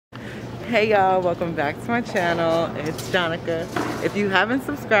Hey y'all, welcome back to my channel. It's Jonica. If you haven't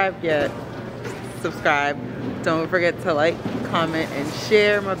subscribed yet, subscribe. Don't forget to like, comment, and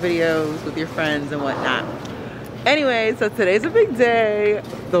share my videos with your friends and whatnot. Anyway, so today's a big day.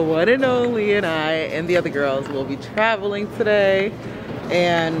 The one and only and I and the other girls will be traveling today.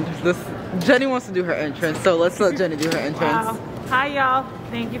 And Jenny wants to do her entrance, so let's let Jenny do her entrance. Wow. Hi y'all,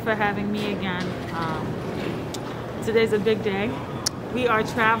 thank you for having me again. Today's a big day. We are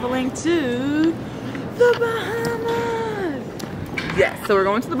traveling to the Bahamas. Yes, so we're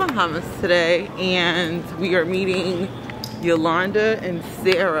going to the Bahamas today, and we are meeting Yolanda and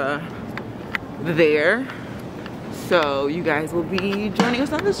Sarah there. So you guys will be joining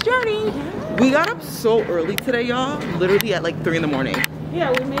us on this journey. We got up so early today, y'all. Literally at like 3 in the morning.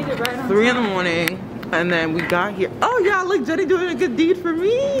 Yeah, we made it right on 3 in the morning, and then we got here. Oh yeah, look, Jenny doing a good deed for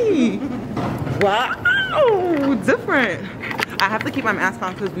me. Wow, different. I have to keep my mask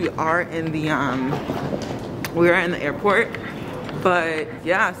on because we are in the airport. But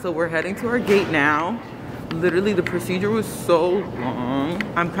yeah, so we're heading to our gate now. Literally the procedure was so long.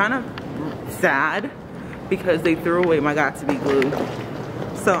 I'm kind of sad because they threw away my got-to-be glue.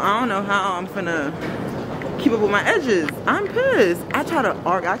 So I don't know how I'm gonna keep up with my edges. I'm pissed. I try to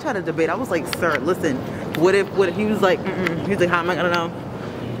argue, I try to debate. I was like, sir, listen, what if he was like, he's like, how am I gonna know?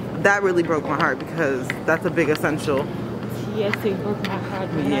 That really broke my heart because that's a big essential. Yes, it broke my heart,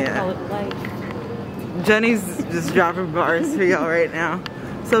 and I call it life. Jenny's just dropping bars for y'all right now.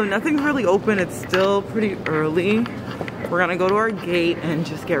 So nothing's really open. It's still pretty early. We're gonna go to our gate and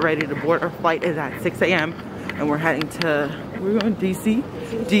just get ready to board. Our flight is at 6 a.m. and we're heading to, we're going DC,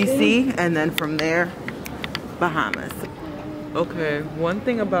 and then from there, Bahamas. Okay, one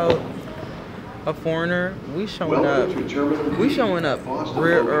thing about a foreigner, we showing up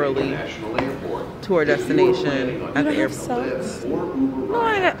real early to our destination at the airport. No,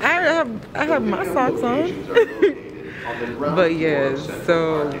 I have my socks on. But yeah,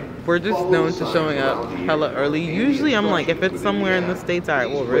 so we're just known to showing up hella early. Usually I'm like, if it's somewhere in the States, alright,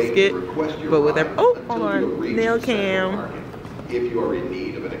 we'll risk it. But with every, oh, hold on, nail cam.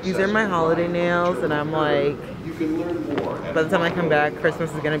 These are my holiday nails, and I'm like, by the time I come back,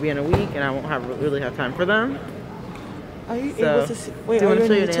 Christmas is gonna be in a week, and I won't really have time for them. Are you So, able to see? Wait, do you want to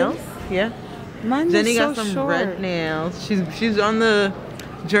show your nails? Yeah. Mine Jenny is got so some short. red nails. She's on the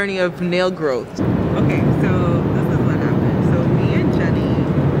journey of nail growth. Okay, so this is what happened. So me and Jenny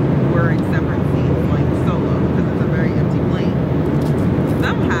were in separate seats, like solo, because it's a very empty plane.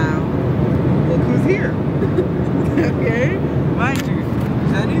 Somehow, look who's here. Okay, mind you,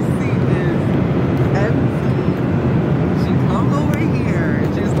 Jenny's seat is empty. She comes over here and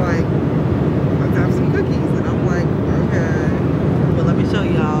she's like, let's have some cookies, and I'm like, okay. But let me show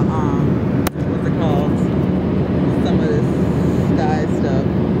y'all what's it called? Some of this sky stuff.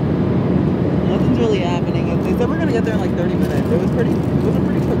 Nothing's really happening. They said we're gonna get there in like 30 minutes. It was a pretty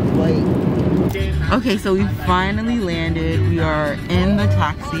quick flight. Okay, so we finally landed. We are in the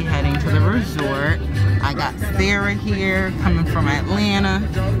taxi heading to the resort. I got Sarah here coming from Atlanta.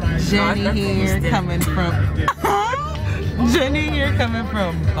 Jenny here coming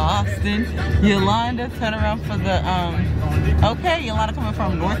from Boston. Yolanda turn around for the okay, Yolanda coming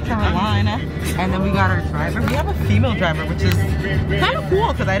from North Carolina. And then we got our driver. We have a female driver, which is kind of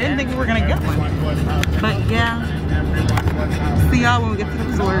cool because I didn't think we were gonna get one. But yeah, see y'all when we get to the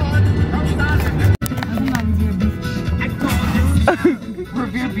resort.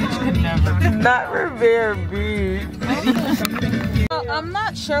 Revere Beach could never. Not Revere Beach. I'm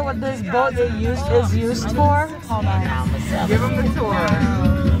not sure what this boat is used for. Hold on. Give them the tour.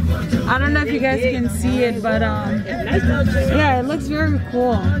 I don't know if you guys can see it, but yeah, it looks very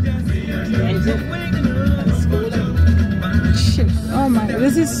cool. Shit. Oh my,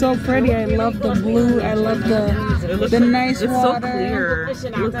 this is so pretty. I love the blue. I love the nice it's water.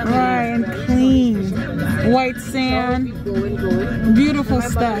 So clear. Right, and clean. White sand. Beautiful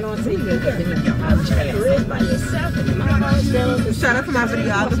stuff. Shout out to my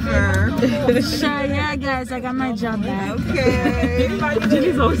videographer. Yeah, guys, I got my job back. Okay.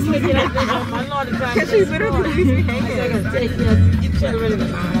 Jenny's always looking at me. She's literally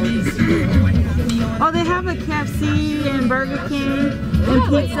Oh, they have a KFC and Burger King and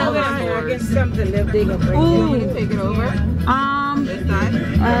Pizza Hut. Ooh. Take it over.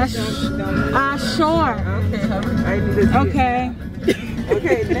 Sure. Okay.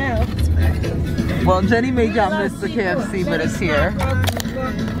 Okay, now. Well, Jenny made y'all miss the KFC, but it's here.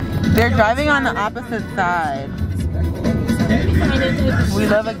 They're driving on the opposite side. We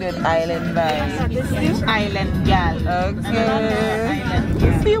love a good island vibe. Island gal. Okay.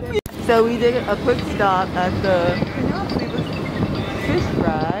 So we did a quick stop at the fish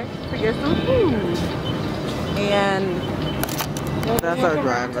fry. get some food. And that's our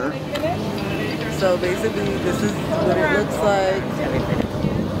driver. So basically, this is what it looks like.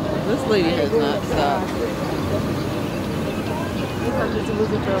 This lady has not stopped.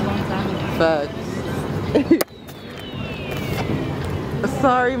 Facts.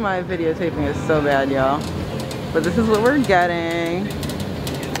 Sorry, my videotaping is so bad, y'all. But this is what we're getting.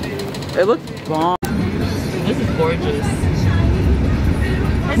 It looks bomb. This is gorgeous.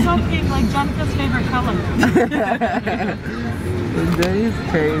 It's so pink, like Jonica's favorite color. That is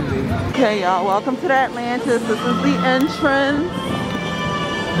crazy. Okay, y'all, welcome to the Atlantis. This is the entrance.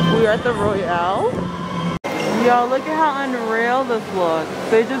 We are at the Royale. Y'all, look at how unreal this looks.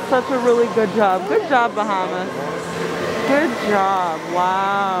 They did such a really good job. Good job, Bahamas. Good job.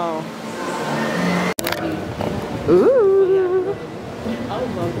 Wow. Ooh.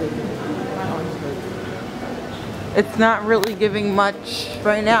 It's not really giving much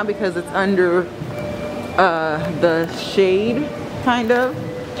right now because it's under the shade, kind of.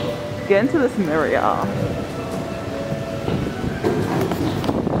 Get into this mirror, y'all.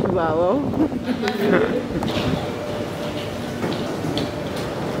 Wow.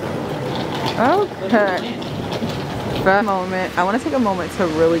 Okay. For a moment, I want to take a moment to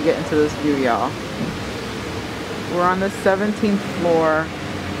really get into this view, y'all. We're on the 17th floor.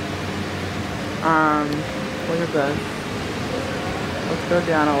 Look at this. Let's go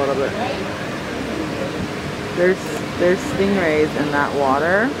down a little bit. There's stingrays in that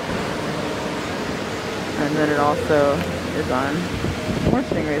water. And then it also is on more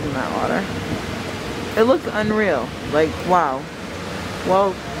stingrays in that water. It looks unreal. Like, wow.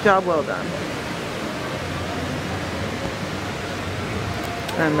 Well, job well done.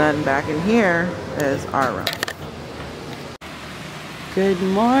 And then back in here is our room. Good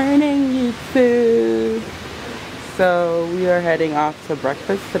morning, YouTube. So we are heading off to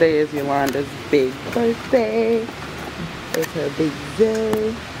breakfast. Today is Yolanda's big birthday. It's her big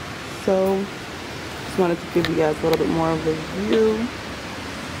day. So just wanted to give you guys a little bit more of the view.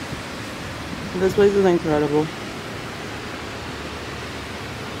 This place is incredible.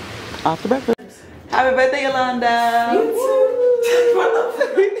 Off to breakfast. Happy birthday, Yolanda. You too.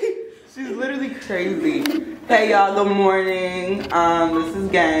 She's literally crazy. Hey y'all, good morning. This is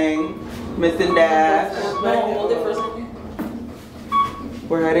gang. Miss and Dash.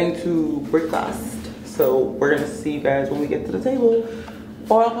 We're heading to breakfast. So we're gonna see you guys when we get to the table.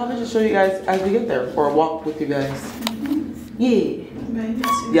 Or I'll probably just show you guys as we get there for a walk with you guys. Yeah.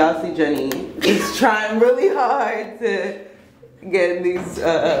 Y'all see Jenny is trying really hard to get in these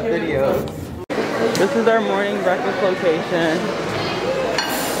videos. This is our morning breakfast location.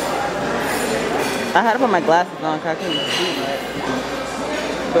 I had to put my glasses on because I couldn't see it.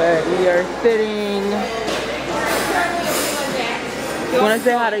 But we are sitting. You want to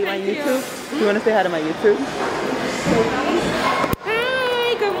say hi to my YouTube? You want to say hi to my YouTube?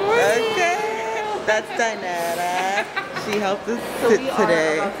 Hi, good morning. Okay. That's Dinetta. She helped us sit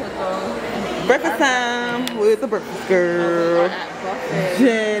today. Breakfast time with the breakfast girl.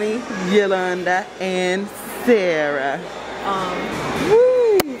 Jenny, Yolanda, and Sarah. Woo.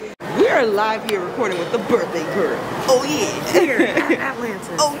 We are live here recording with the birthday girl. Oh yeah. Here at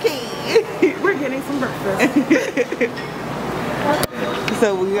Atlantis. Okay. We're getting some breakfast.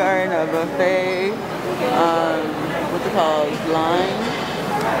 So we are in a buffet, what's it called, line,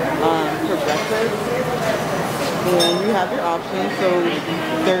 for breakfast. And you have your options, so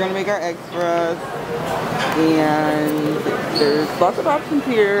they're gonna make our eggs for us. And there's lots of options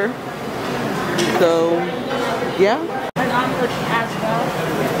here. So, yeah.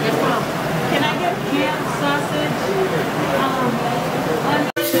 Can I get ham, sausage,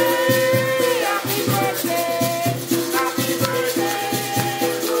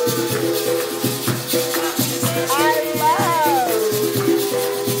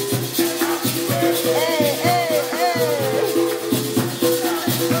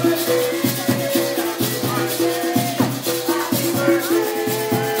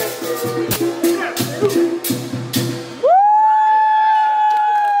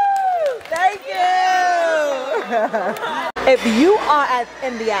 If you are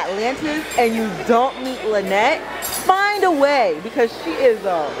in the Atlantis and you don't meet Lynette, find a way because she is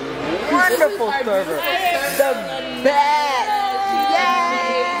a wonderful server. The best.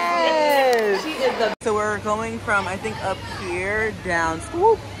 Yes. She is the. So we're going from I think up here down.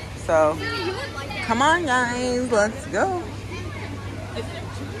 Swoop. So come on, guys, let's go.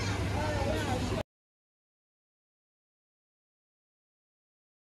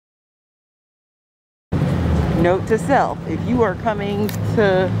 Note to self, if you are coming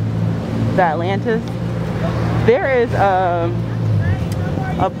to the Atlantis, there is a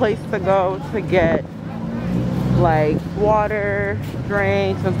a place to go to get like water,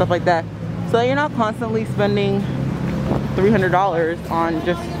 drinks, and stuff like that. So you're not constantly spending $300 on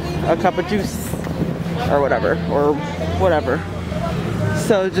just a cup of juice or whatever.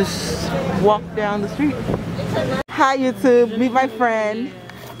 So just walk down the street. Hi YouTube, meet my friend.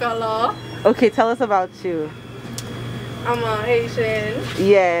 Hello. Okay, tell us about you. I'm a Haitian.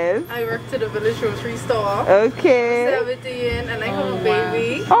 Yes. I work to the village grocery store. Okay. I'm 17 and I have a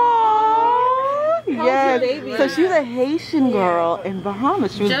baby. Oh, yes. baby? So she's a Haitian girl in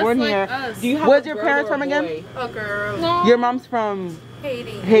Bahamas. She was born here. Do you have Where's a your girl parents or a from again? boy? A girl. Your mom's from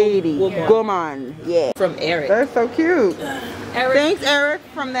Haiti. Haiti. Yeah. Goman. Yeah. From Eric. They're so cute. Eric. Thanks, Eric,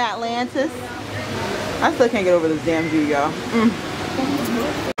 from the Atlantis. I still can't get over this damn view, y'all.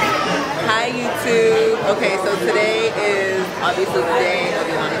 Hi, YouTube. Okay, so today is obviously the day of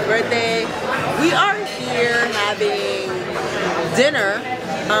Yolanda's birthday. We are here having dinner.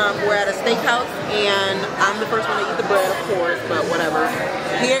 We're at a steakhouse, and I'm the first one to eat the bread, of course, but whatever.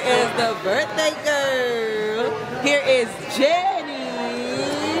 Here is the birthday girl. Here is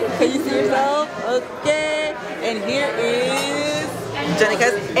Jenny. Can you see yourself? Okay. And here is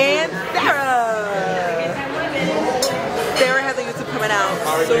Jenica and Sarah. Sarah has a YouTube coming out,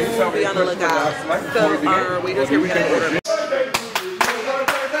 so be on the lookout. So our waiter's here, we're gonna order.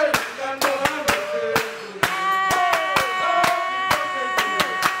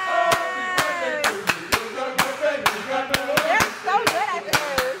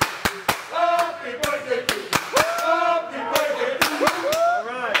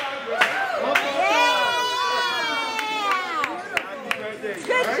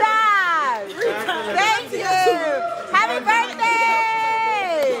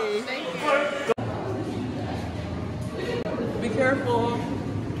 Careful. So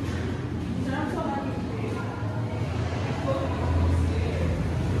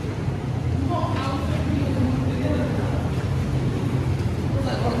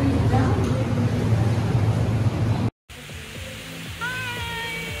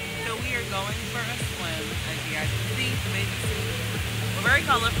we are going for a swim, as you guys can see. The bathing suit. Very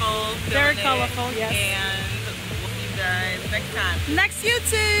colorful. Very colorful, yes. And we'll see you guys next time. Next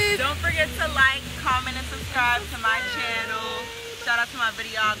YouTube. Don't forget to like, comment, and subscribe to my channel. Shout out to my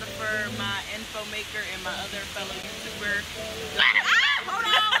videographer, my info maker, and my other fellow YouTuber. Hold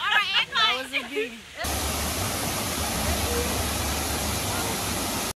on, all right, that was a